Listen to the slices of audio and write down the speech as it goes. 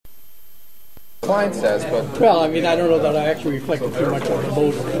Kline says, but... Well, I mean, I don't know that I actually reflected too much on the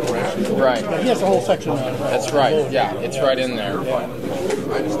mode of resurrection. Right. But he has a whole section on it. That's right. Yeah, it's right in there.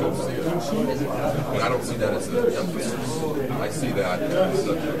 I just don't see it. And I don't see that as an emphasis. I see that as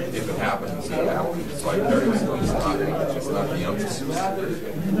if it happens, it happens. It's vicariously. It's not the emphasis.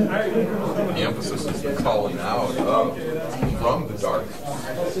 The emphasis is the calling out of from the dark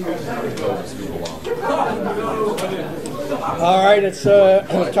those who belong. All right, it's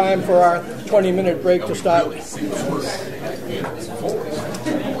time for our 20-minute break to start.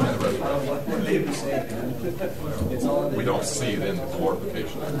 We don't see it in the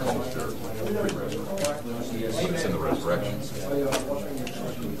glorification of culture pre-resurrection, but it's in the resurrection.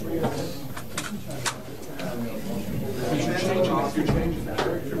 If you're changing the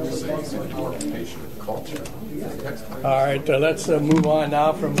character, we say it's in the glorification of culture. All right, let's move on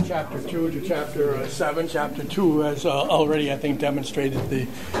now from chapter 2 to chapter 7. Chapter 2 has already, I think, demonstrated the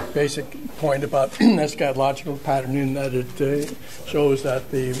basic point about eschatological patterning, that it shows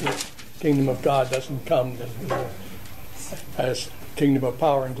that the kingdom of God doesn't come as kingdom of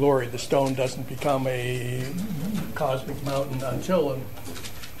power and glory. The stone doesn't become a cosmic mountain until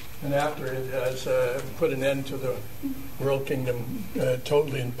and after it has put an end to the world kingdom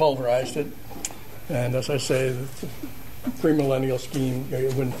totally and pulverized it. And as I say, the premillennial scheme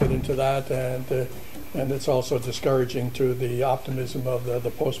wouldn't fit into that, and it's also discouraging to the optimism of the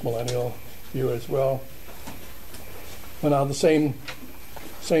postmillennial view as well. Well, now the same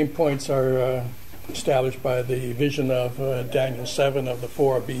points are established by the vision of Daniel 7 of the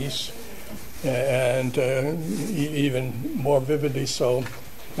four beasts, and even more vividly so.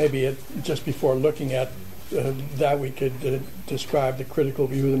 Maybe just before looking at that, we could describe the critical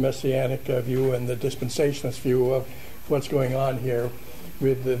view, the Messianic view, and the dispensationalist view of what's going on here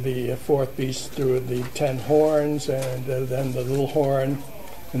with the fourth beast through the 10 horns, and then the little horn,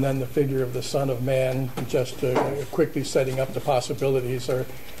 and then the figure of the Son of Man, just quickly setting up the possibilities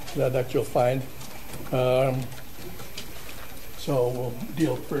that you'll find. So we'll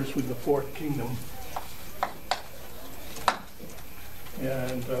deal first with the fourth kingdom.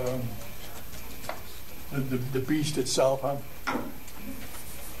 And the beast itself,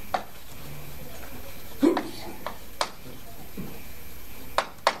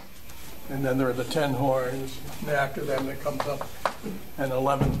 and then there are the 10 horns, and after them there comes up an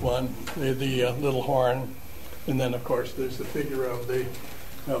 11th one, the little horn, and then of course there's the figure of the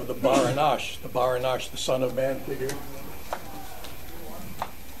Baranash, the Son of Man figure.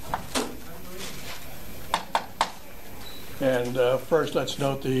 And first, let's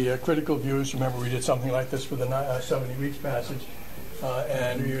note the critical views. Remember, we did something like this for the 70 Weeks passage,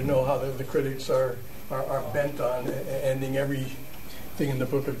 and you know how the critics are bent on ending everything in the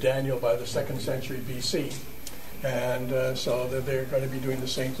book of Daniel by the 2nd century BC. And so they're going to be doing the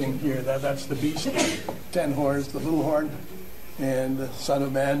same thing here. That's the beast, 10 horns, the little horn, and the Son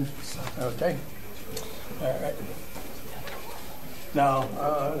of Man. Okay. All right. Now,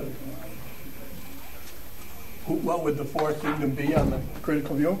 what would the fourth kingdom be on the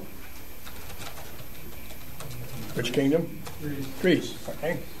critical view? Which kingdom? Greece.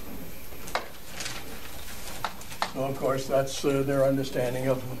 Okay. So, of course, that's their understanding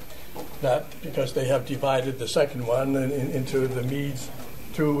of that, because they have divided the second one into the Medes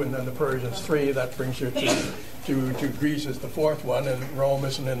 2 and then the Persians 3. That brings you to Greece as the fourth one, and Rome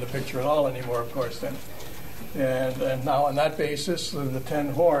isn't in the picture at all anymore, of course, then. And now on that basis, the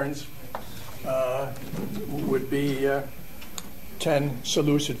 10 horns would be 10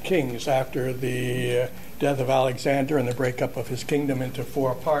 Seleucid kings after the death of Alexander and the breakup of his kingdom into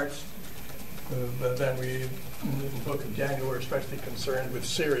 4 parts. Then we, in the book of Daniel, we're especially concerned with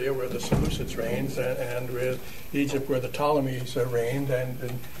Syria, where the Seleucids reigned, and with Egypt, where the Ptolemies reigned. And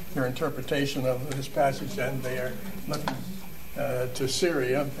in their interpretation of this passage, then they are looking to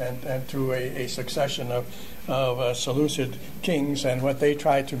Syria and to a succession of Seleucid kings. And what they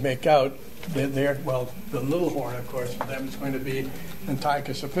try to make out, the little horn, of course, for them is going to be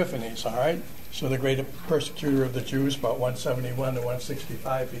Antiochus Epiphanes, all right? So the great persecutor of the Jews, about 171 to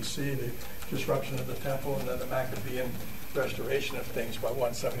 165 BC, the disruption of the temple, and then the Maccabean restoration of things, about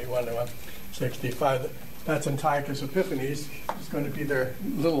 171 to 165. That's Antiochus Epiphanes. It's going to be their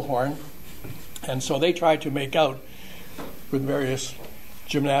little horn. And so they try to make out, with various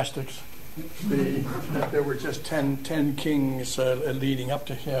gymnastics, that there were just 10 kings leading up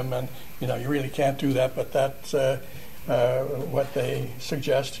to him. And, you really can't do that, but that's what they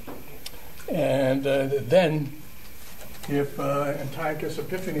suggest. And then, if Antiochus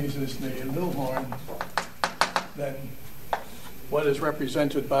Epiphanes is the little horn, then what is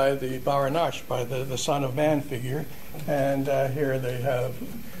represented by the Baranash, by the Son of Man figure? And here they have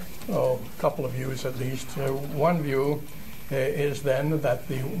a couple of views at least. One view is then that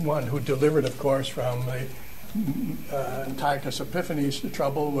the one who delivered, of course, from the Antiochus Epiphanes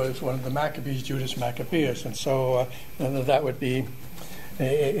trouble was one of the Maccabees, Judas Maccabeas, and so that would be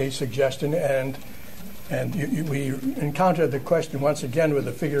a suggestion. And we encounter the question once again with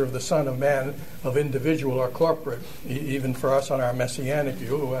the figure of the Son of Man of individual or corporate. Even for us on our Messianic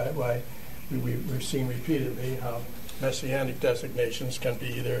view, why we've seen repeatedly how Messianic designations can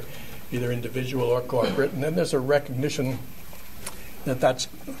be either individual or corporate, and then there's a recognition that that's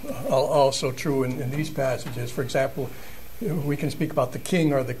also true in these passages. For example, we can speak about the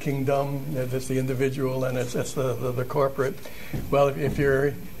king or the kingdom. That's the individual, and it's the corporate. Well, if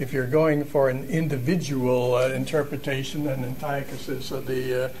you're going for an individual interpretation, and Antiochus is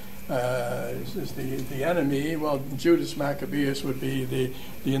the enemy, well, Judas Maccabeus would be the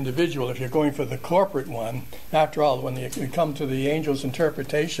individual. If you're going for the corporate one, after all, when you come to the angel's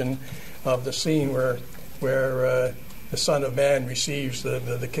interpretation of the scene where the Son of Man receives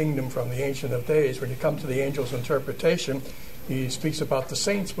the kingdom from the Ancient of Days, when you come to the angel's interpretation, he speaks about the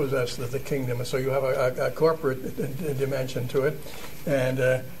saints possess the kingdom, and so you have a corporate dimension to it.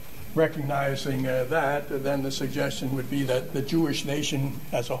 And recognizing that, then the suggestion would be that the Jewish nation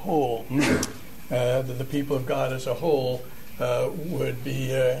as a whole, the people of God as a whole, would be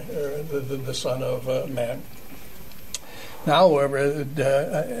the Son of Man. Now, however,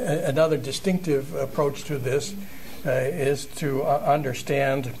 another distinctive approach to this is to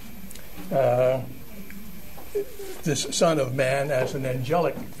understand this Son of Man as an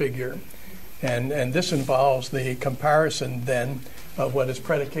angelic figure. And this involves the comparison then of what is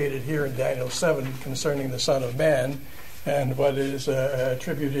predicated here in Daniel 7 concerning the Son of Man and what is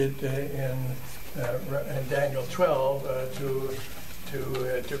attributed in Daniel 12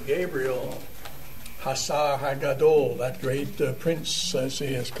 to Gabriel, Hasar Hagadol, that great prince, as he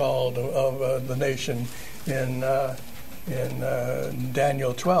is called, of the nation in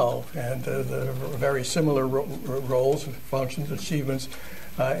Daniel 12, and the very similar roles, functions, achievements,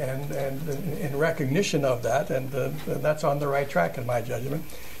 and in recognition of that, and that's on the right track in my judgment,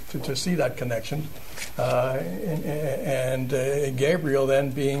 to see that connection. And Gabriel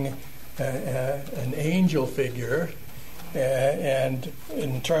then being an angel figure, and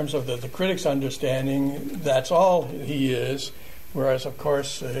in terms of the critics' understanding, that's all he is, whereas, of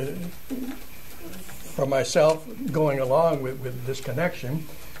course, for myself, going along with this connection,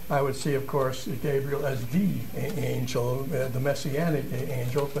 I would see, of course, Gabriel as the angel, the Messianic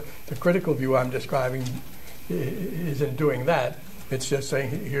angel. But the critical view I'm describing isn't doing that. It's just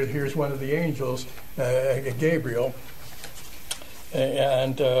saying, here's one of the angels, Gabriel.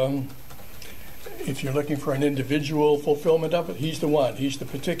 And if you're looking for an individual fulfillment of it, he's the one. He's the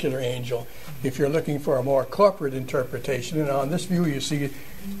particular angel. If you're looking for a more corporate interpretation, and on this view you see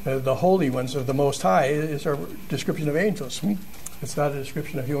the holy ones of the Most High is a description of angels. It's not a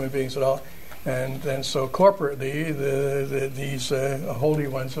description of human beings at all. And so corporately, these holy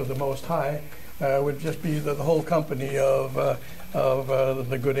ones of the Most High would just be the whole company of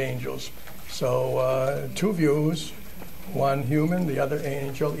the good angels. So two views, one human, the other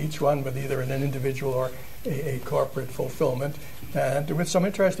angel, each one with either an individual or a corporate fulfillment, and with some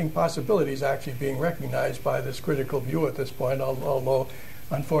interesting possibilities actually being recognized by this critical view at this point, although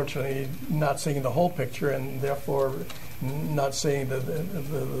unfortunately not seeing the whole picture and therefore not seeing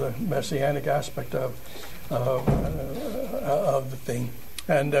the messianic aspect of the thing.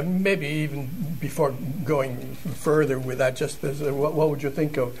 And maybe even before going further with that, just what would you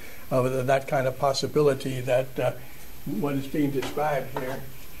think of that kind of possibility that what is being described here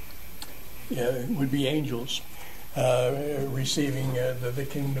would be angels receiving the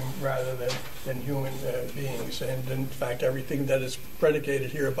kingdom rather than human beings. And in fact, everything that is predicated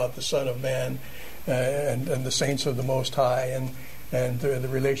here about the Son of Man and the saints of the Most High and the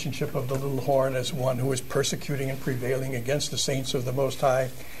relationship of the little horn as one who is persecuting and prevailing against the saints of the Most High.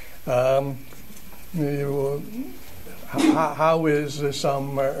 How is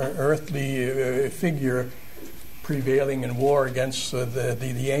some earthly figure prevailing in war against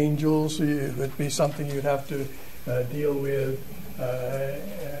the angels? It would be something you'd have to deal with.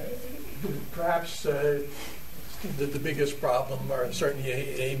 Perhaps the biggest problem, or certainly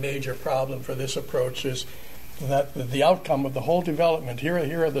a major problem for this approach, is that the outcome of the whole development, here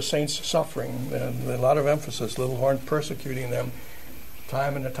are the saints suffering, a lot of emphasis, little horn persecuting them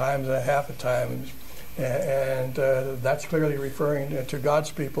time and a time and a half a time, and that's clearly referring to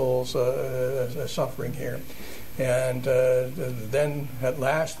God's people's suffering here. And then at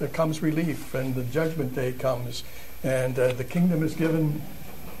last there comes relief, and the judgment day comes, and the kingdom is given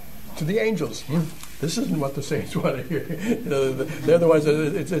to the angels. This isn't what the saints want to hear. They're the ones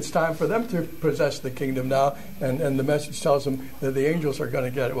that it's time for them to possess the kingdom now, and the message tells them that the angels are going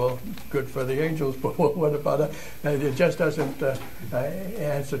to get it. Well, good for the angels, but what about it? It just doesn't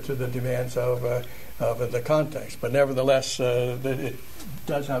answer to the demands of the context. But nevertheless, it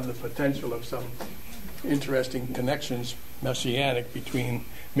does have the potential of some interesting connections, Messianic, between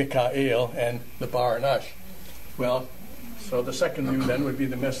Michael and the Bar Nash. Well, so the second view then would be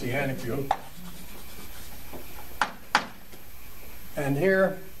the Messianic view. And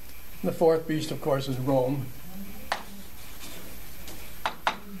here, the fourth beast, of course, is Rome.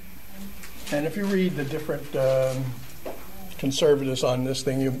 And if you read the different conservatives on this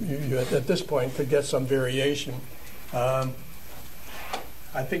thing, you at this point could get some variation. I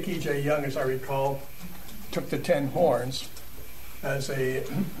think E.J. Young, as I recall, took the 10 horns as the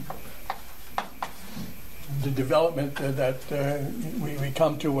development that we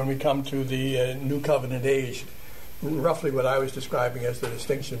come to when we come to the New Covenant age. Roughly what I was describing as the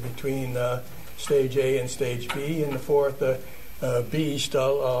distinction between stage A and stage B, and the fourth beast,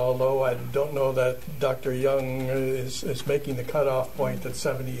 although I don't know that Dr. Young is making the cutoff point at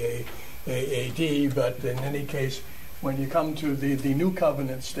 70 AD, but in any case, when you come to the New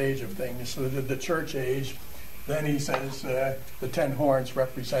Covenant stage of things, so the church age, then he says the 10 horns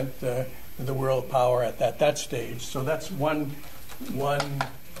represent the world power at that stage. So that's one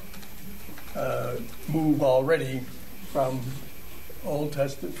move already from Old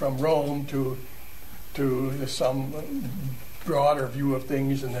Testament, from Rome to some broader view of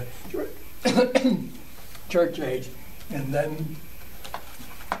things in the church age, and then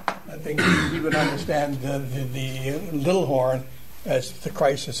I think he would understand the little horn as the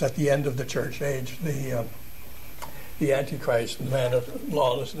crisis at the end of the church age, the antichrist, the man of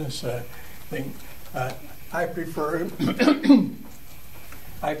lawlessness thing. I prefer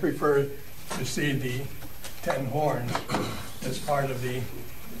to see the 10 horns as part of the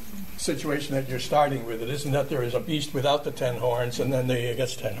situation that you're starting with. It isn't that there is a beast without the 10 horns and then he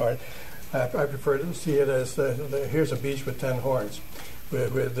gets 10 horns. I prefer to see it as here's a beast with 10 horns,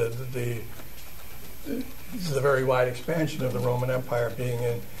 with the very wide expansion of the Roman Empire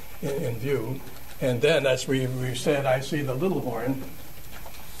being in view. And then, as we said, I see the little horn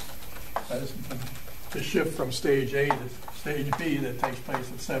as the shift from stage A to stage B that takes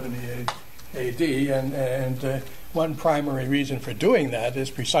place at 70 AD. And one primary reason for doing that is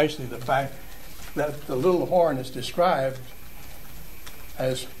precisely the fact that the little horn is described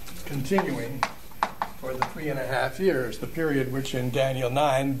as continuing for the 3.5 years, the period which in Daniel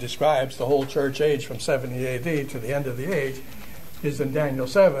 9 describes the whole church age from 70 AD to the end of the age, is in Daniel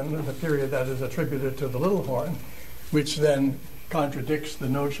 7, the period that is attributed to the little horn, which then contradicts the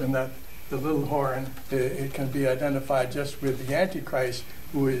notion that the little horn, it can be identified just with the Antichrist,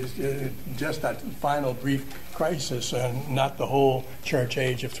 who is just that final brief crisis and not the whole church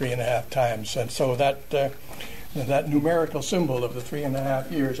age of 3.5 times. And so that numerical symbol of the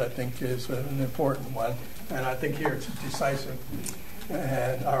 3.5 years, I think, is an important one. And I think here it's decisive.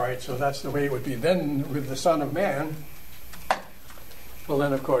 And all right, so that's the way it would be. Then with the Son of Man, well,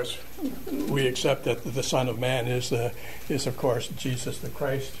 then, of course, we accept that the Son of Man is of course, Jesus the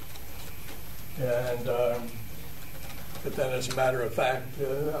Christ. And but then, as a matter of fact,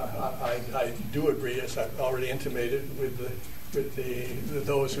 I do agree, as I've already intimated, with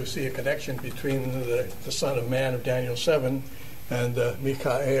those who see a connection between the Son of Man of Daniel 7 and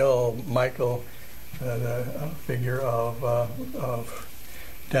Michael, the figure of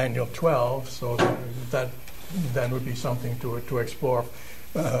Daniel 12. So that then would be something to explore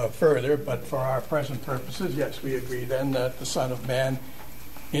further. But for our present purposes, yes, we agree then that the Son of Man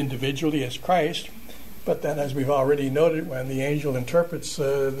individually is Christ. But then, as we've already noted, when the angel interprets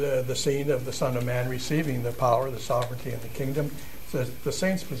the scene of the Son of Man receiving the power, the sovereignty, and the kingdom, it says the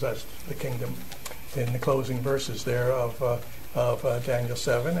saints possessed the kingdom in the closing verses there of Daniel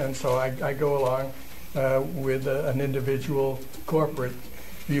 7. And so I go along with an individual corporate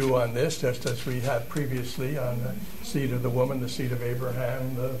view on this, just as we had previously on the seed of the woman, the seed of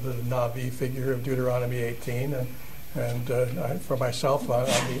Abraham, the Navi figure of Deuteronomy 18, and for myself on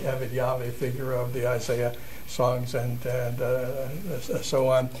the Eved Yahweh figure of the Isaiah songs and so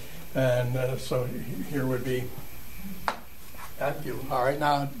on. And so here would be that view. All right,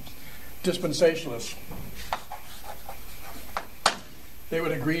 now, dispensationalists. They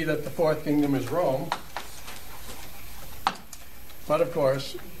would agree that the fourth kingdom is Rome. But of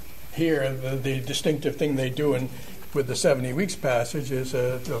course, here the distinctive thing they do with the 70 weeks passage is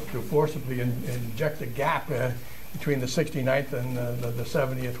to forcibly inject a gap between the 69th and the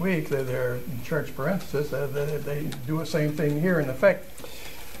 70th week. Their church parenthesis, they do the same thing here in effect.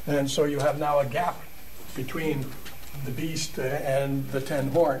 And so you have now a gap between the beast and the 10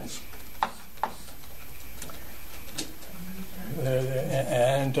 horns.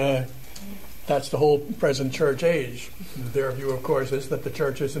 And that's the whole present church age. Their view, of course, is that the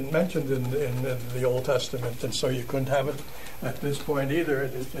church isn't mentioned in the Old Testament, and so you couldn't have it at this point either.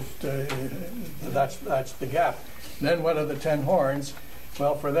 That's the gap. Then what are the 10 horns?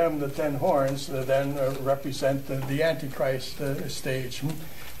 Well, for them, the 10 horns then represent the Antichrist stage,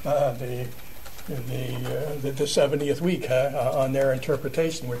 the 70th week on their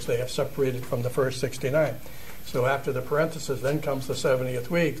interpretation, which they have separated from the first 69. So after the parenthesis, then comes the 70th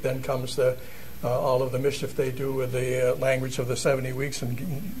week, then comes all of the mischief they do with the language of the 70 weeks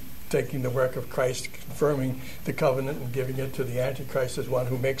and taking the work of Christ, confirming the covenant and giving it to the Antichrist as one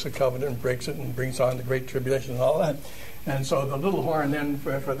who makes a covenant and breaks it and brings on the Great Tribulation and all that. And so the little horn then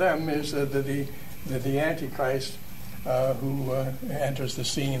for them is the Antichrist who enters the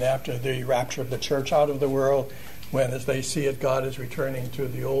scene after the rapture of the church out of the world, when, as they see it, God is returning to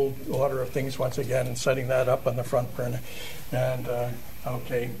the old order of things once again and setting that up on the front burner. And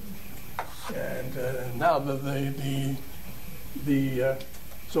now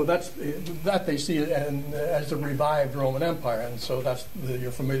so that they see it as the revived Roman Empire, and so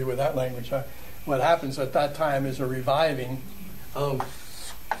you're familiar with that language. What happens at that time is a reviving of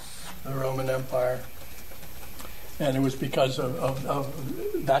the Roman Empire, and it was because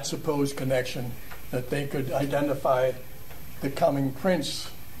of that supposed connection that they could identify the coming prince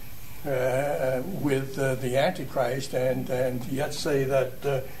with the Antichrist, and yet say that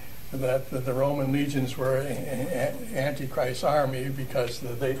the Roman legions were Antichrist's army, because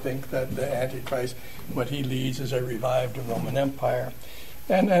they think that the Antichrist, what he leads, is a revived Roman Empire.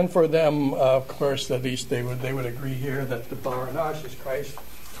 And for them, of course, at least they would agree here that the Baranash is Christ.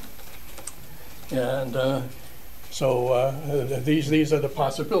 And so these are the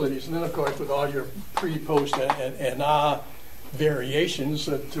possibilities. And then, of course, with all your pre, post, and variations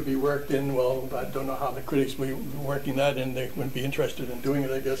to be worked in, well, I don't know how the critics will be working that in. They wouldn't be interested in doing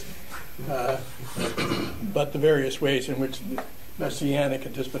it, I guess. But the various ways in which Messianic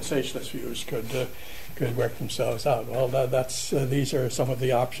and dispensationalist views could work themselves out. Well, these are some of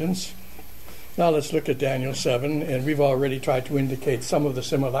the options. Now let's look at Daniel 7, and we've already tried to indicate some of the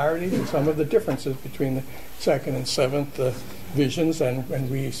similarities and some of the differences between the second and seventh visions, and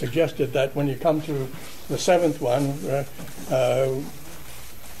we suggested that when you come to the seventh one,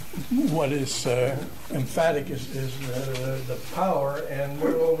 what is emphatic is the power, and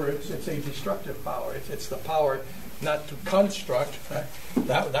moreover, it's a destructive power. It's the power not to construct.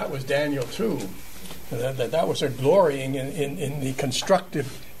 That was Daniel 2. That was a glorying in the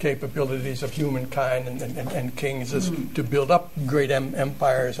constructive capabilities of humankind and kings, is to build up great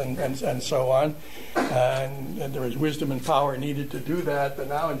empires and so on. And there is wisdom and power needed to do that. But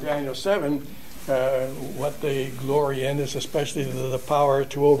now in Daniel 7, what they glory in is especially the power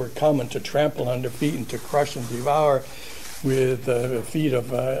to overcome and to trample under feet and to crush and devour with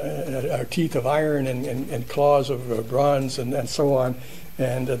teeth of iron and claws of bronze and so on.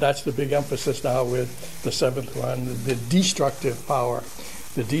 And that's the big emphasis now with the seventh one, the destructive power.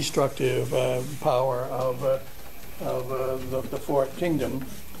 The destructive power of the fourth kingdom,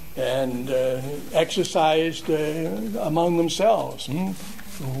 and exercised among themselves,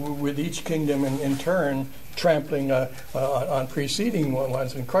 with each kingdom in turn trampling on preceding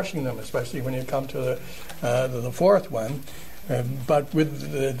ones and crushing them, especially when you come to the fourth one. But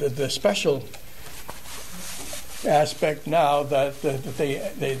with the special aspect now that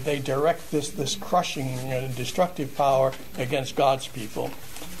they direct this crushing, destructive power against God's people.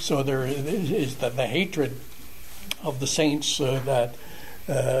 So there is the hatred of the saints that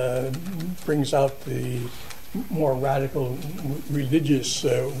brings out the more radical religious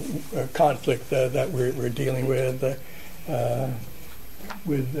conflict that we're dealing with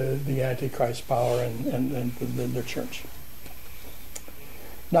the Antichrist power and the church.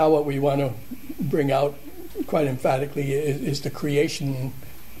 Now what we want to bring out quite emphatically is the creation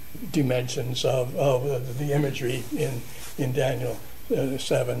dimensions of the imagery in Daniel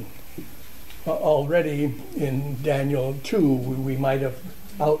 7. Already in Daniel 2, we might have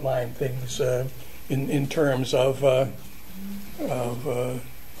outlined things in terms of a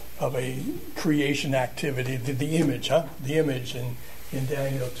creation activity. The image, the image in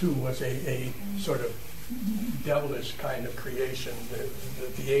Daniel 2 was a sort of devilish kind of creation.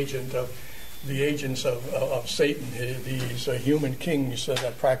 The agents of Satan, these human kings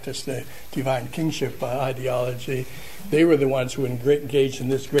that practice the divine kingship ideology, they were the ones who engaged in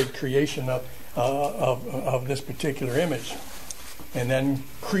this great creation of this particular image. And then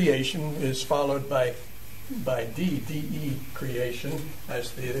creation is followed by DE creation,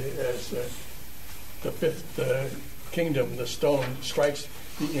 as the fifth kingdom, the stone, strikes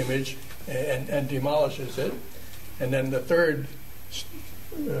the image and demolishes it. And then the third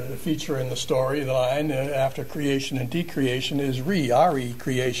feature in the storyline after creation and decreation is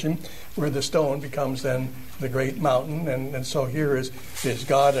re-creation, where the stone becomes then the great mountain. And so here is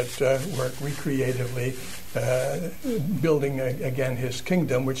God at work recreatively building again his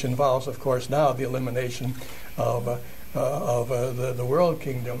kingdom, which involves, of course, now the elimination of the world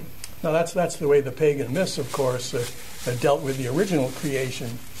kingdom. Now that's the way the pagan myths, of course, dealt with the original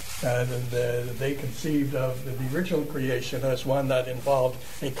creation. They conceived of the original creation as one that involved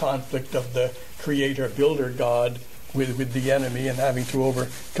a conflict of the creator-builder God with the enemy and having to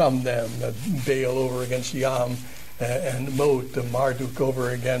overcome them. Baal over against Yam and Mot, Marduk over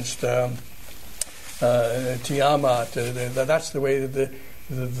against Tiamat. That's the way that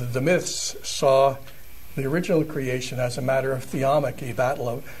the myths saw the original creation as a matter of theomachy,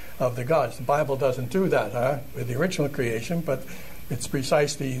 battle of the gods. The Bible doesn't do that with the original creation, but it's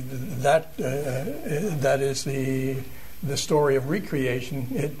precisely that is the story of recreation.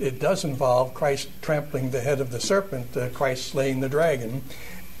 It does involve Christ trampling the head of the serpent, Christ slaying the dragon,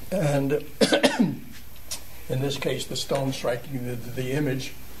 and in this case the stone striking the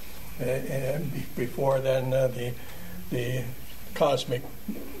image, before then the cosmic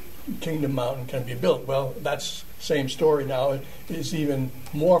kingdom mountain can be built. Well, that's same story now is even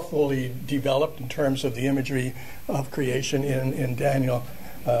more fully developed in terms of the imagery of creation in Daniel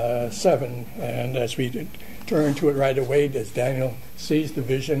 7. And as we turn to it right away, as Daniel sees the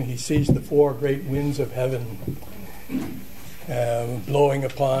vision, he sees the four great winds of heaven blowing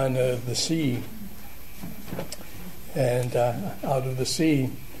upon the sea. And out of the sea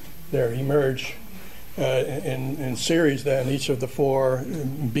there emerge in series then each of the four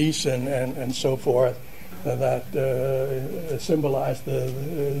beasts and so forth that symbolize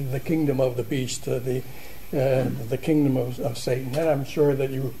the kingdom of the beast, the kingdom of Satan. And I'm sure that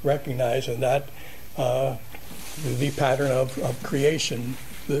you recognize in that the pattern of creation,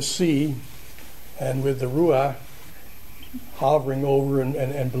 the sea, and with the Ruach hovering over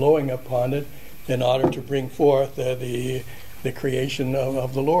and blowing upon it in order to bring forth the creation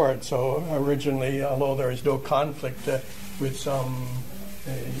of the Lord. So originally, although there is no conflict with some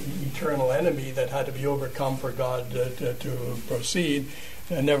eternal enemy that had to be overcome for God to proceed,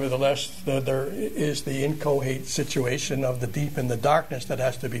 nevertheless, there is the inchoate situation of the deep and the darkness that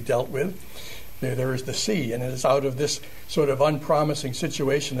has to be dealt with. There is the sea, and it is out of this sort of unpromising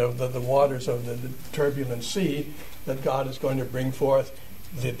situation of the waters of the turbulent sea that God is going to bring forth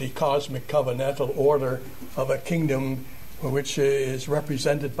the cosmic covenantal order of a kingdom which is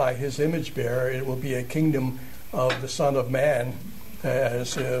represented by his image bearer. It will be a kingdom of the Son of Man,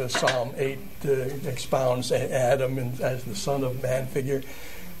 as Psalm 8 expounds Adam as the Son of Man figure.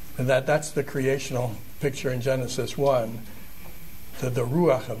 And that's the creational picture in Genesis 1. The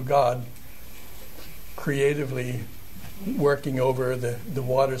Ruach of God creatively working over the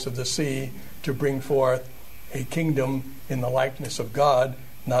waters of the sea to bring forth a kingdom in the likeness of God,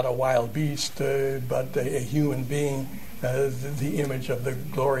 not a wild beast, but a human being, the image of the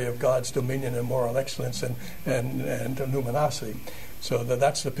glory of God's dominion and moral excellence and luminosity. So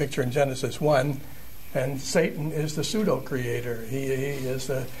that's the picture in Genesis 1. And Satan is the pseudo-creator. He is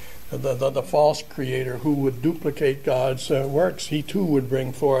the false creator who would duplicate God's works. He too would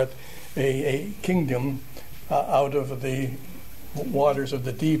bring forth a kingdom out of the waters of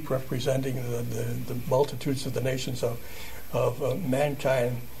the deep, representing the multitudes of the nations of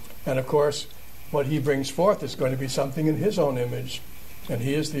mankind. And of course, what he brings forth is going to be something in his own image. And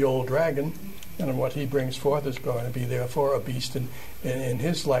he is the old dragon. And what he brings forth is going to be, therefore, a beast in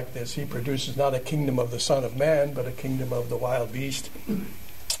his likeness. He produces not a kingdom of the Son of Man, but a kingdom of the wild beast.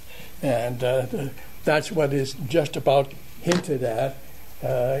 And that's what is just about hinted at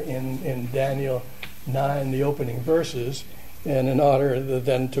in Daniel 9, the opening verses. And in order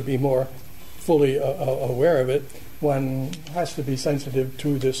then to be more fully aware of it, one has to be sensitive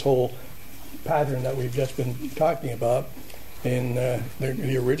to this whole pattern that we've just been talking about in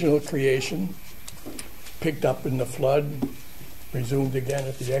the original creation, picked up in the flood, resumed again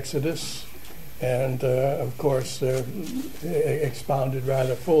at the Exodus, and of course expounded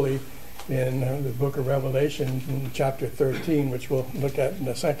rather fully in the book of Revelation in chapter 13, which we'll look at in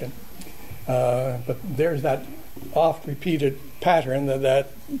a second. But there's that oft-repeated pattern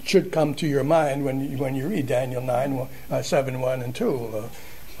that should come to your mind when you read Daniel 7, 1 and 2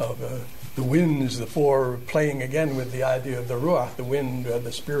 of the winds, the four, playing again with the idea of the Ruach, the wind,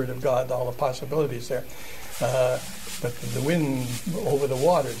 the Spirit of God, all the possibilities there. But the wind over the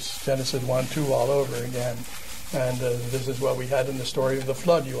waters, Genesis 1, 2 all over again. And this is what we had in the story of the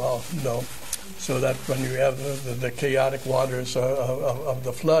flood, you all know. so that when you have the chaotic waters of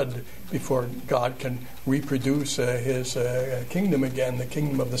the flood, before God can reproduce his kingdom again, the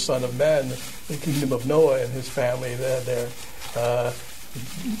kingdom of the Son of Man, the kingdom of Noah and his family there.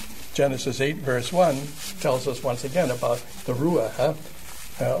 Genesis 8 verse 1 tells us once again about the Ruah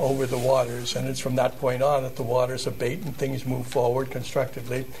over the waters, and it's from that point on that the waters abate and things move forward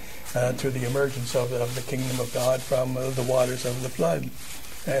constructively to the emergence of the kingdom of God from the waters of the flood.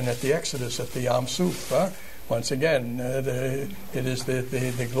 And at the Exodus, at the Yam Suf, once again, it is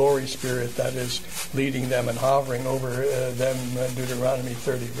the glory spirit that is leading them and hovering over them, Deuteronomy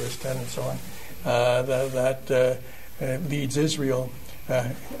 30, verse 10, and so on, that leads Israel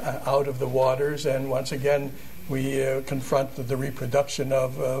out of the waters. And once again, we confront the reproduction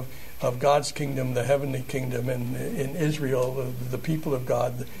of God's kingdom, the heavenly kingdom, in Israel, the people of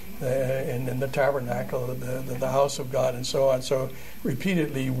God, in the tabernacle, the house of God, and so on. So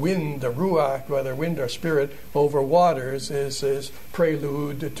repeatedly, wind, the ruach, whether wind or spirit, over waters is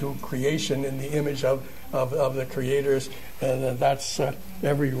prelude to creation in the image of the creators, and that's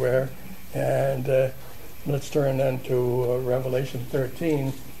everywhere. And let's turn then to Revelation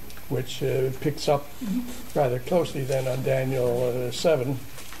 13, which picks up rather closely then on Daniel 7.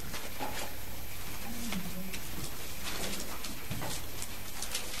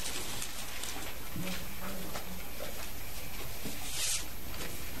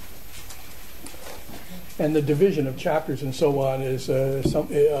 And the division of chapters and so on is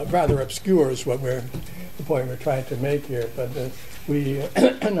rather obscure, is the point we're trying to make here. But we,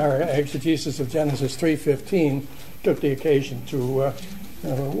 in our exegesis of Genesis 3:15, took the occasion to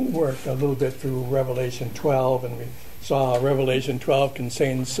work a little bit through Revelation 12, and we saw Revelation 12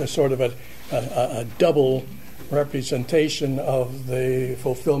 contains a sort of a double representation of the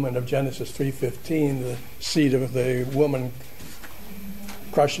fulfillment of Genesis 3:15, the seed of the woman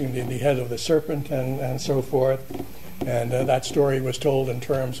crushing the head of the serpent, and so forth. And that story was told in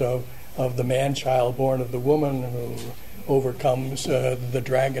terms of the man-child born of the woman who overcomes the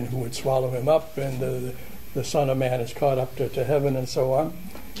dragon who would swallow him up, and the Son of Man is caught up to heaven, and so on.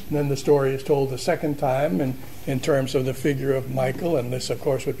 And then the story is told the second time in terms of the figure of Michael, and this, of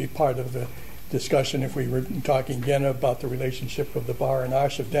course, would be part of the discussion if we were talking again about the relationship of the Bar and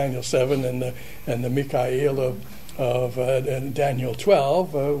Ash of Daniel 7 and the Mikael of Daniel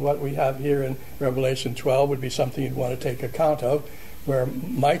 12. What we have here in Revelation 12 would be something you'd want to take account of, where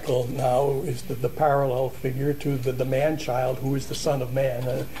Michael now is the parallel figure to the man-child who is the Son of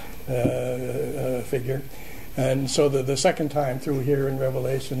Man figure. And so the second time through here in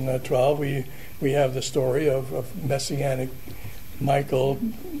Revelation 12, we have the story of Messianic Michael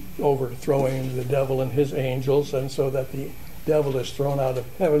overthrowing the devil and his angels, and so that the devil is thrown out of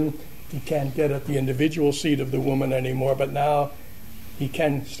heaven. He can't get at the individual seed of the woman anymore, but now he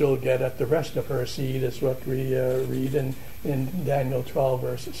can still get at the rest of her seed, is what we read in Daniel 12,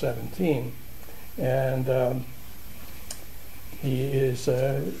 verse 17. And he is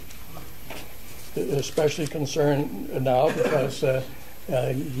especially concerned now because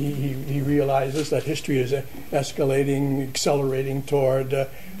he realizes that history is escalating, accelerating toward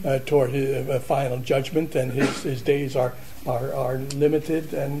his final judgment, and his days are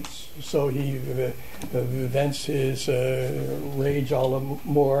limited, and so he vents his rage all the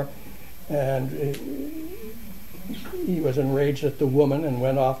more, and he was enraged at the woman and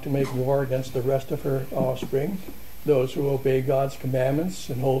went off to make war against the rest of her offspring, those who obey God's commandments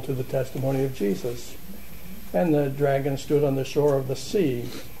and hold to the testimony of Jesus. And the dragon stood on the shore of the sea.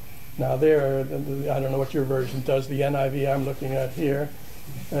 Now there, I don't know what your version does, the NIV I'm looking at here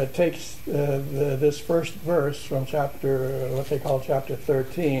takes this first verse from what they call chapter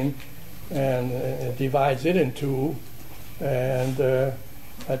 13, and divides it in two, and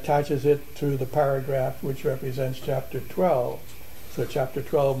attaches it to the paragraph which represents chapter 12. So chapter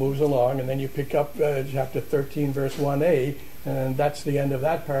 12 moves along, and then you pick up chapter 13, verse 1a, and that's the end of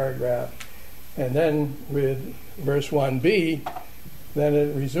that paragraph. And then with verse 1b, then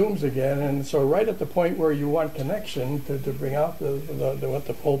it resumes again, and so right at the point where you want connection to bring out what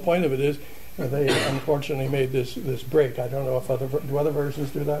the whole point of it is, they unfortunately made this break. I don't know if other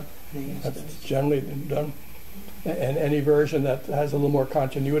versions do that. That's generally done. And any version that has a little more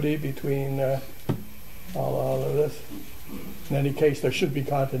continuity between all of this. In any case, there should be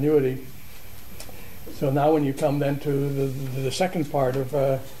continuity. So now when you come then to the second part of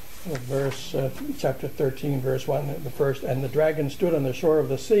chapter 13, verse 1, the first, and the dragon stood on the shore of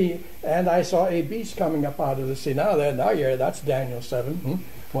the sea, and I saw a beast coming up out of the sea. Now that's Daniel 7,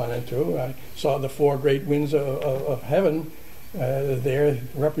 1 and 2. I saw the four great winds of heaven there,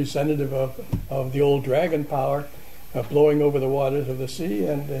 representative of the old dragon power, blowing over the waters of the sea.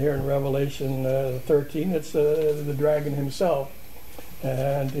 And here in Revelation 13, it's the dragon himself.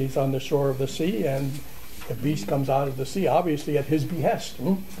 And he's on the shore of the sea, and the beast comes out of the sea, obviously at his behest.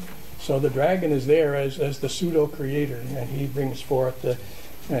 So the dragon is there as the pseudo-creator, and he brings forth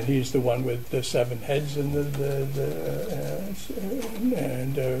and he's the one with the 7 heads and the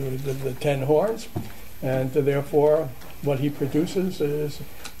 10 horns, and therefore what he produces is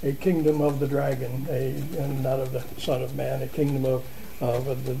a kingdom of the dragon, and not of the Son of Man, a kingdom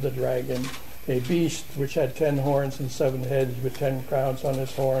of the dragon, a beast which had 10 horns and 7 heads, with 10 crowns on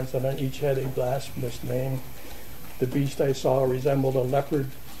his horns, and on each head a blasphemous name. The beast I saw resembled a leopard,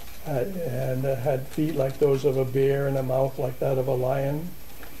 and had feet like those of a bear, and a mouth like that of a lion.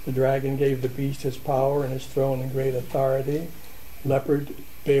 The dragon gave the beast his power and his throne and great authority. Leopard,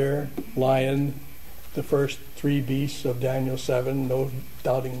 bear, lion, the first 3 beasts of Daniel 7, no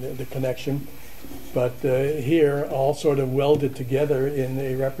doubting the connection. But here, all sort of welded together in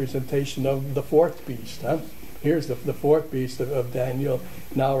a representation of the 4th beast. Here's the 4th beast of Daniel,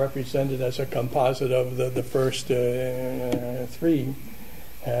 now represented as a composite of the first 3.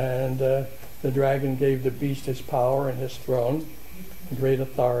 And the dragon gave the beast his power and his throne, great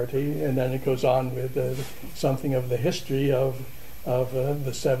authority. And then it goes on with something of the history of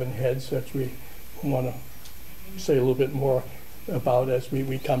the 7 heads, which we want to say a little bit more about as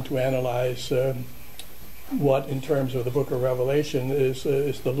we come to analyze what, in terms of the book of Revelation, is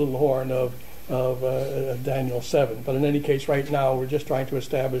the little horn of Daniel 7. But in any case, right now, we're just trying to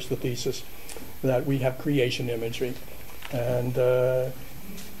establish the thesis that we have creation imagery. And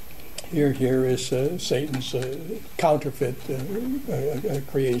here is Satan's counterfeit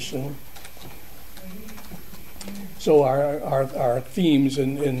creation. So our themes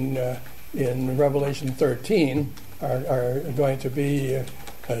in Revelation 13 are going to be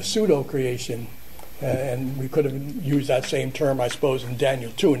pseudo-creation. And we could have used that same term, I suppose, in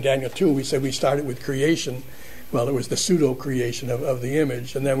Daniel 2. In Daniel 2, we said we started with creation. Well, it was the pseudo-creation of the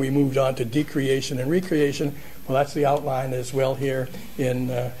image. And then we moved on to decreation and recreation. Well, that's the outline as well here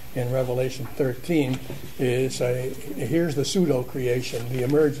in Revelation 13. Here's the pseudo-creation, the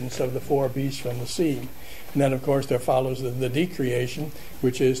emergence of the 4 beasts from the sea. And then, of course, there follows the decreation,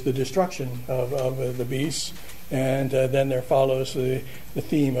 which is the destruction of the beasts. And then there follows the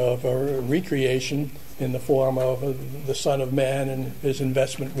theme of recreation in the form of the Son of Man and his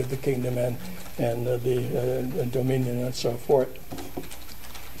investment with the kingdom and the dominion and so forth.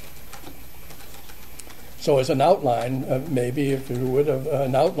 So as an outline, maybe, if you would,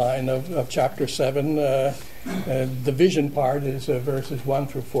 an outline of chapter 7, the vision part is verses 1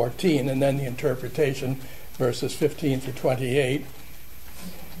 through 14, and then the interpretation, verses 15 through 28.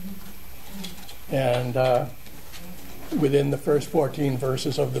 And within the first 14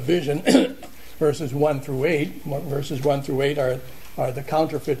 verses of the vision, verses 1 through 8 are the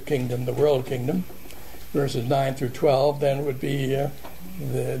counterfeit kingdom, the world kingdom. Verses 9 through 12 then would be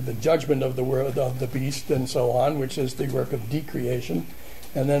the judgment of the world, of the beast, and so on, which is the work of decreation.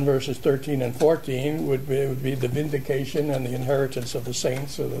 And then verses 13 and 14 would be the vindication and the inheritance of the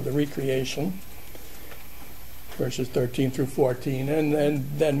saints, so the recreation. Verses 13 through 14, and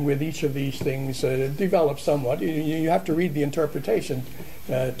then with each of these things develop somewhat. You have to read the interpretation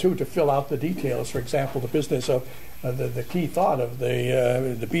too to fill out the details. For example, the business of the key thought of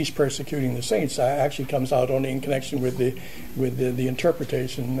the beast persecuting the saints actually comes out only in connection with the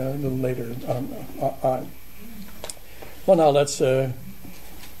interpretation a little later on. Well, now let's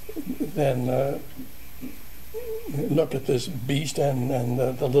then look at this beast and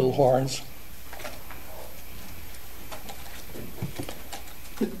the little horns.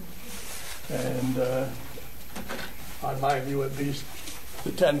 And on my view, at least,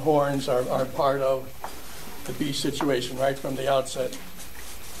 the 10 horns are part of the beast situation right from the outset.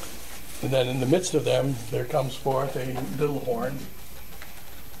 And then in the midst of them, there comes forth a little horn.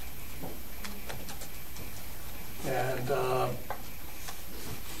 And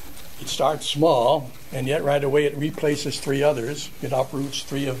it starts small, and yet right away it replaces 3 others. It uproots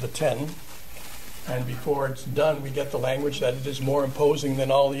 3 of the 10. And before it's done, we get the language that it is more imposing than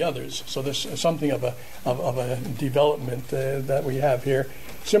all the others. So there's something of a development that we have here,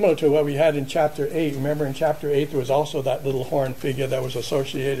 similar to what we had in chapter 8. Remember, in chapter 8, there was also that little horn figure that was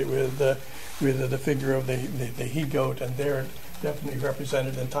associated with the figure of the he-goat, and there definitely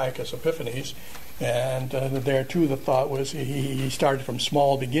represented Antiochus Epiphanes. And there, too, the thought was he started from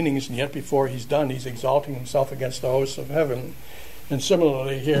small beginnings, and yet before he's done, he's exalting himself against the hosts of heaven. And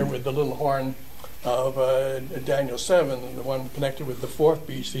similarly here with the little horn of Daniel 7, the one connected with the 4th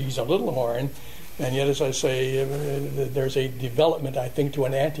beast, he's a little horn, and yet, as I say, there's a development, I think, to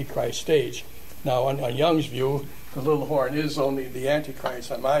an antichrist stage. Now, on Young's view, the little horn is only the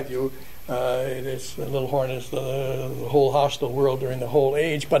Antichrist. On my view, the little horn is the whole hostile world during the whole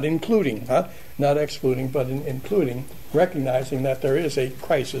age, but including, not excluding, but including, recognizing that there is a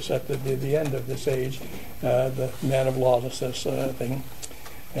crisis at the end of this age, the man of lawlessness thing.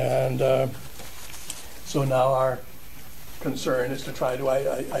 And so now our concern is to try to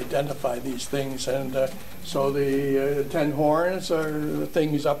identify these things. And so the 10 horns are the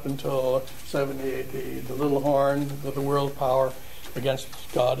things up until 78, the little horn, the world power against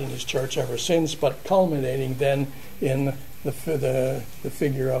God and his church ever since, but culminating then in the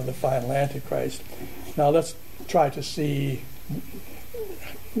figure of the final Antichrist. Now let's try to see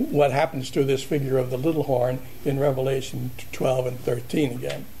what happens to this figure of the little horn in Revelation 12 and 13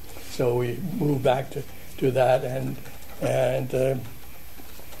 again. So we move back to that, and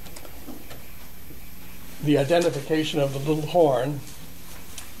the identification of the little horn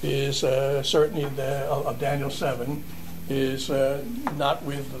is certainly of Daniel 7 is not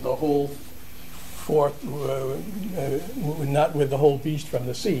with the whole not with the whole beast from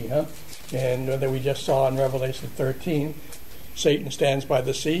the sea, and that we just saw in Revelation 13. Satan stands by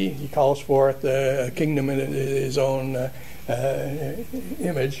the sea. He calls forth a kingdom in his own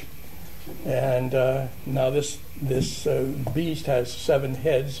image, and now this beast has 7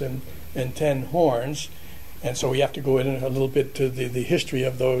 heads and 10 horns. And so we have to go in a little bit to the history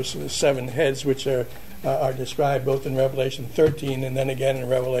of those 7 heads, which are described both in Revelation 13 and then again in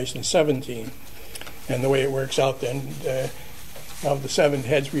Revelation 17. And the way it works out then, of the 7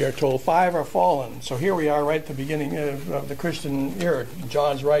 heads, we are told 5 are fallen. So here we are right at the beginning of the Christian era.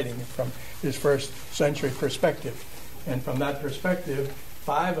 John's writing from his first century perspective. And from that perspective,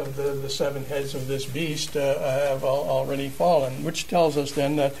 5 of the 7 heads of this beast have already fallen, which tells us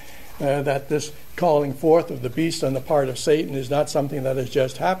then that this calling forth of the beast on the part of Satan is not something that has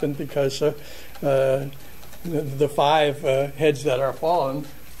just happened, because the 5 heads that are fallen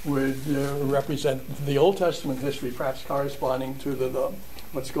would represent the Old Testament history, perhaps corresponding to the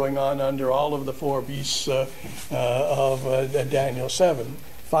what's going on under all of the 4 beasts of Daniel 7.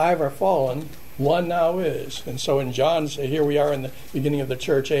 5 are fallen, 1 now is. And so in John's, here we are in the beginning of the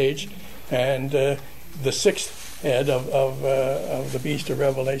church age, and the 6th head of the beast of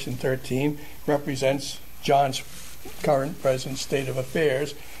Revelation 13 represents John's current, present state of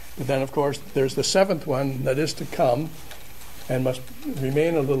affairs. But then, of course, there's the 7th one that is to come and must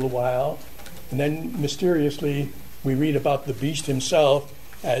remain a little while. And then, mysteriously, we read about the beast himself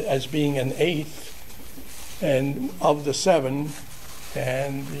as being an 8th and of the 7.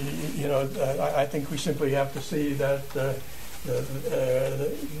 And, I think we simply have to see that the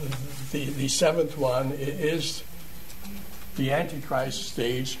 7th one is the Antichrist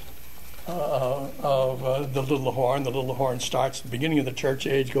stage of the little horn. The little horn starts at the beginning of the church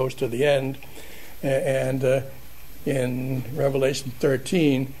age, goes to the end. And in Revelation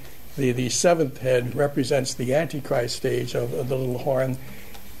 13, the 7th head represents the Antichrist stage of the little horn,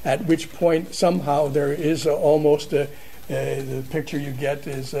 at which point somehow there is almost the picture you get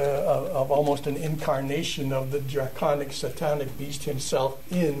is of almost an incarnation of the draconic satanic beast himself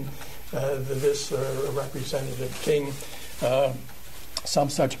in this representative king.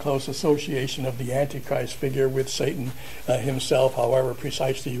 Some such close association of the Antichrist figure with Satan himself, however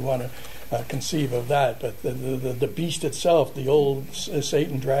precisely you want to conceive of that. But the beast itself, the old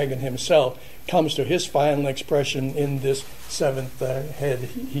Satan dragon himself, comes to his final expression in this 7th head.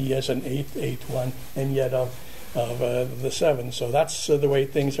 He is an 8th one, and yet of the 7. So that's the way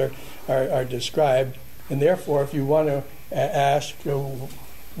things are described. And therefore, if you want to ask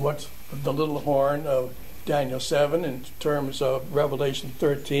what's the little horn of Daniel 7 in terms of Revelation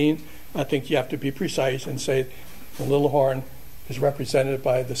 13, I think you have to be precise and say the little horn is represented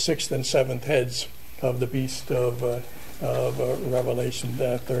by the 6th and 7th heads of the beast of Revelation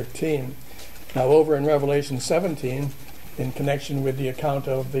 13. Now over in Revelation 17, in connection with the account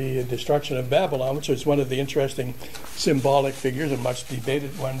of the destruction of Babylon, which is one of the interesting symbolic figures and much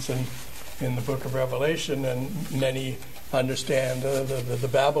debated ones in the book of Revelation, and many understand the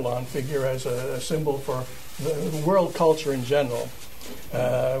Babylon figure as a symbol for the world culture in general.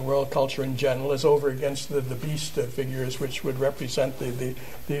 World culture in general is over against the beast figures, which would represent the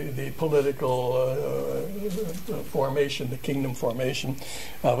political formation, the kingdom formation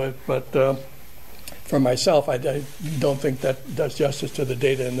of it. But for myself, I don't think that does justice to the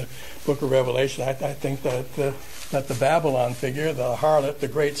data in the book of Revelation. I think that the Babylon figure, the harlot, the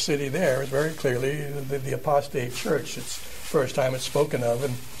great city there, is very clearly the apostate church. It's the first time it's spoken of,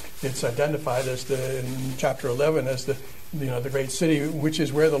 and it's identified as in chapter 11 as the the great city, which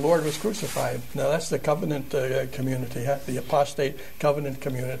is where the Lord was crucified. Now that's the covenant community, the apostate covenant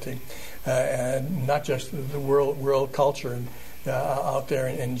community, and not just the world culture out there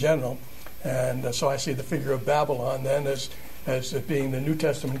in general. And so I see the figure of Babylon then as being the New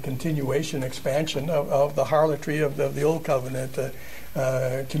Testament continuation, expansion of the harlotry of the Old Covenant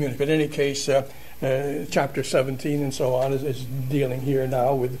community. But in any case, chapter 17 and so on is dealing here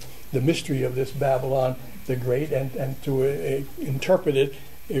now with the mystery of this Babylon the Great, and to interpret it,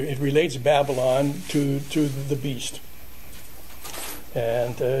 it relates Babylon to the beast.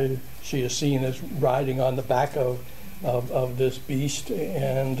 And she is seen as riding on the back of this beast.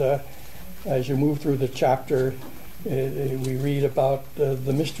 And as you move through the chapter, we read about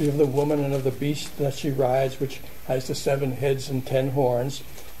the mystery of the woman and of the beast that she rides, which has the 7 heads and 10 horns.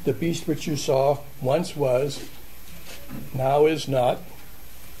 The beast which you saw once was, now is not.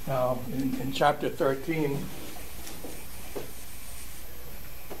 Now, in chapter 13,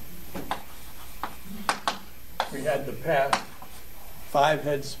 we had the past. 5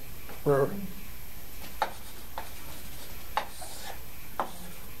 heads were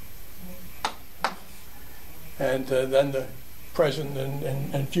and then the present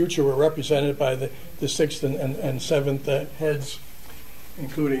and future were represented by the 6th and 7th heads,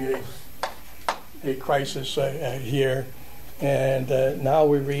 including a crisis here. And now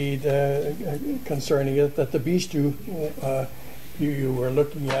we read concerning it that the beast you were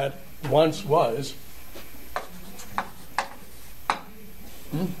looking at once was.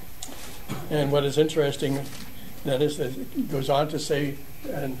 And what is interesting, that is, that it goes on to say,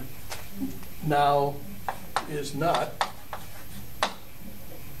 and now is not.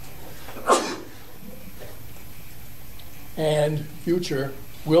 And future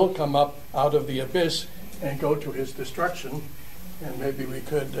will come up out of the abyss and go to his destruction. And maybe we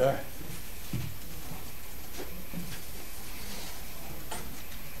could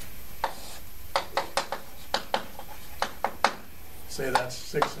say that's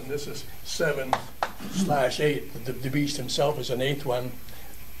 6 and this is 7/8. The beast himself is an 8th one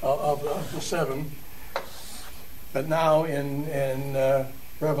of the 7. But now in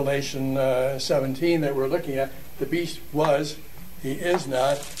Revelation 17 that we're looking at, the beast was, he is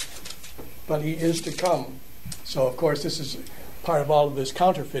not, but he is to come. So, of course, this is part of all of this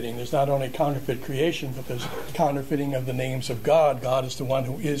counterfeiting. There's not only counterfeit creation, but there's counterfeiting of the names of God. God is the one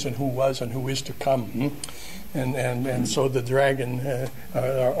who is and who was and who is to come. And so the dragon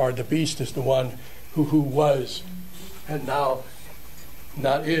or the beast is the one who was, and now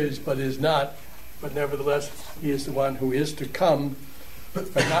not is, but is not. But nevertheless, he is the one who is to come,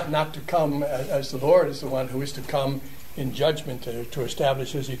 but not to come as the Lord is the one who is to come in judgment to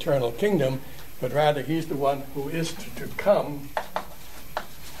establish his eternal kingdom, but rather he's the one who is to come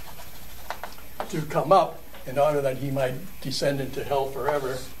up in order that he might descend into hell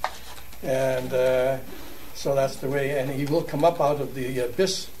forever. And so that's the way, and he will come up out of the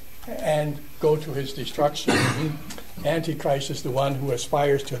abyss and go to his destruction. Antichrist is the one who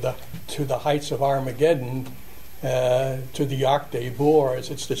aspires to the heights of Armageddon, to the Arc de Bor,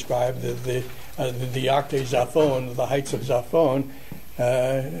 as it's described, the Arc de Zaphon, the heights of Zaphon.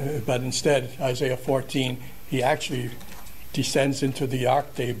 But instead, Isaiah 14, he actually descends into the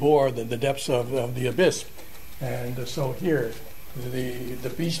Arc de Bor, the depths of the abyss. And so here,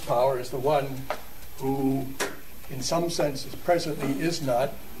 the beast power is the one who, in some sense, presently is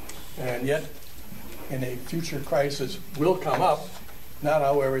not, and yet in a future crisis will come up, not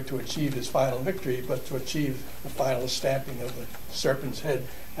however to achieve his final victory, but to achieve the final stamping of the serpent's head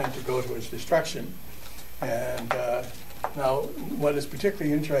and to go to his destruction. And now what is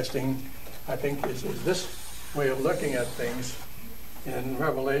particularly interesting, I think, is this way of looking at things in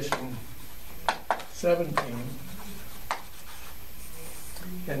Revelation 17.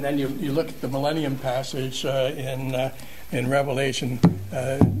 And then you look at the Millennium passage in Revelation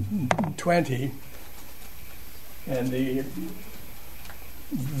 20, and the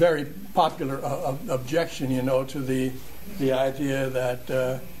very popular objection, to the idea that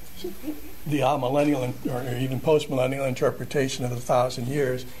the amillennial or even postmillennial interpretation of the 1,000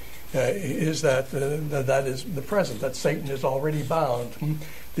 years is that is the present, that Satan is already bound.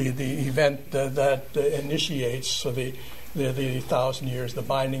 The event that initiates the 1,000 years, the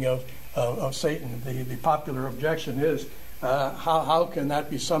binding of Satan. The popular objection is how can that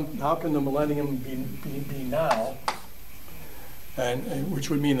be how can the millennium be now? And which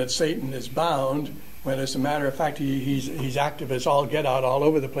would mean that Satan is bound, when as a matter of fact he's active as all get out all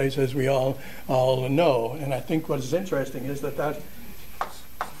over the place, as we all know. And I think what is interesting is that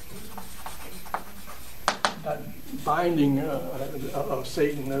binding of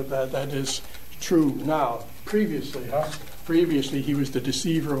Satan that is true now. previously, huh? Previously, he was the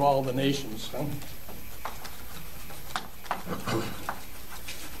deceiver of all the nations. Huh?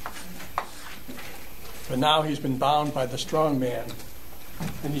 But now he's been bound by the strong man,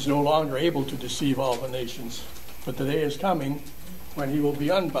 and he's no longer able to deceive all the nations. But the day is coming when he will be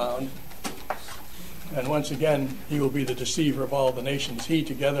unbound, and once again he will be the deceiver of all the nations. He,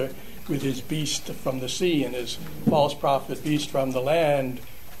 together with his beast from the sea and his false prophet beast from the land,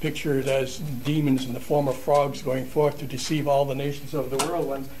 pictured as demons in the form of frogs going forth to deceive all the nations of the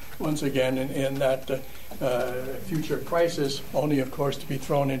world once again in that future crisis, only of course to be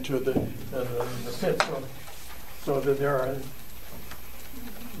thrown into the pit. So that there are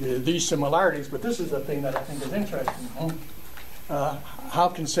these similarities, but this is the thing that I think is interesting. How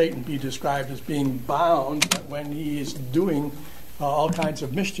can Satan be described as being bound when he is doing all kinds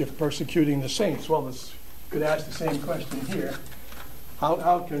of mischief, persecuting the saints? Well, you could ask the same question here.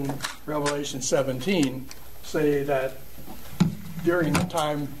 How can Revelation 17 say that during the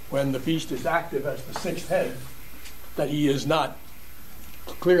time when the beast is active as the sixth head, that he is not?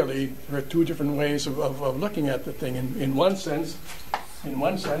 Clearly, there are two different ways of looking at the thing. In one sense,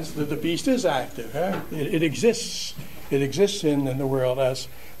 the beast is active. Huh? It exists. It exists in the world as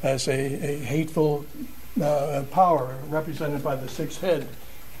a hateful power represented by the sixth head,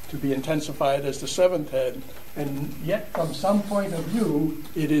 to be intensified as the seventh head. And yet, from some point of view,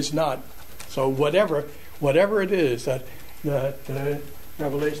 it is not. So whatever it is that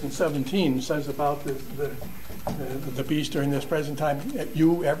Revelation 17 says about the beast during this present time,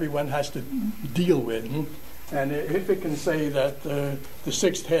 everyone has to deal with. And if it can say that the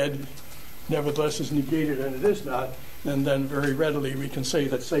sixth head nevertheless is negated and it is not, then very readily we can say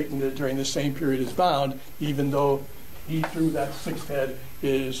that Satan during the same period is bound, even though he through that sixth head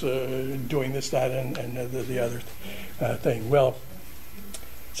is doing this, that, and the other thing. Well,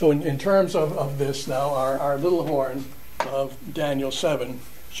 so in terms of this now, our little horn of Daniel 7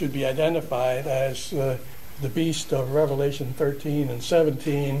 should be identified as the beast of Revelation 13 and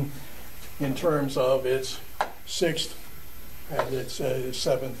 17 in terms of its sixth and its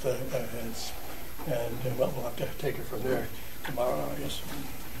seventh heads. And we'll have to take it from there tomorrow, I guess.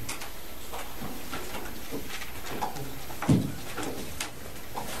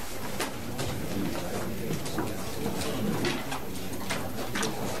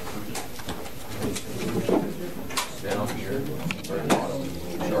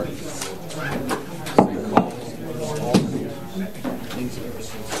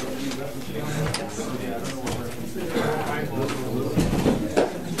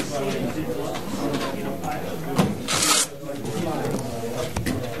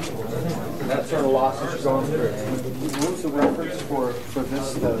 That sort of loss is going through. What was the reference for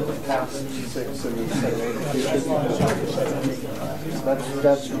this, the past 6 and 7?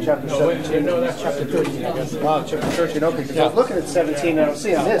 That's chapter 17. No, that's chapter 13, I guess. Oh, chapter 13, okay. Because I was looking at 17, I was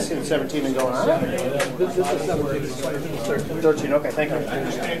seeing this in 17 and going, This is 17. 13, okay, thank you.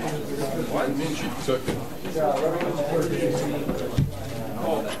 What? She took it.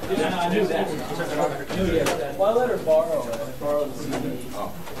 I knew that. Well, I let her borrow the CD.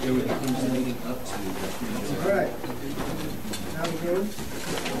 Oh. It was leading up to the Right. Sound good?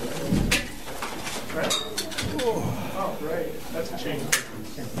 Right? Oh, great. That's a change.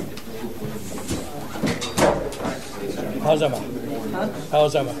 How's Emma? Huh?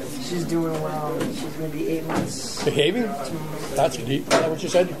 How's Emma? She's doing well. She's going to be 8 months. Behaving? That's deep. Is that what you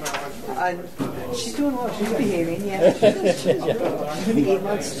said? She's doing well. She's behaving, yeah. She's going to be 8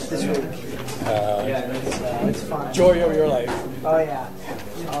 months this week. It's fun. Joy of your life. Oh, yeah.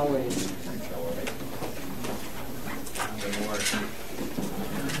 Always.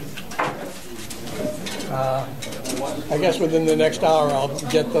 I guess within the next hour I'll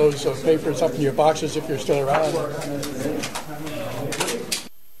get those papers up in your boxes if you're still around.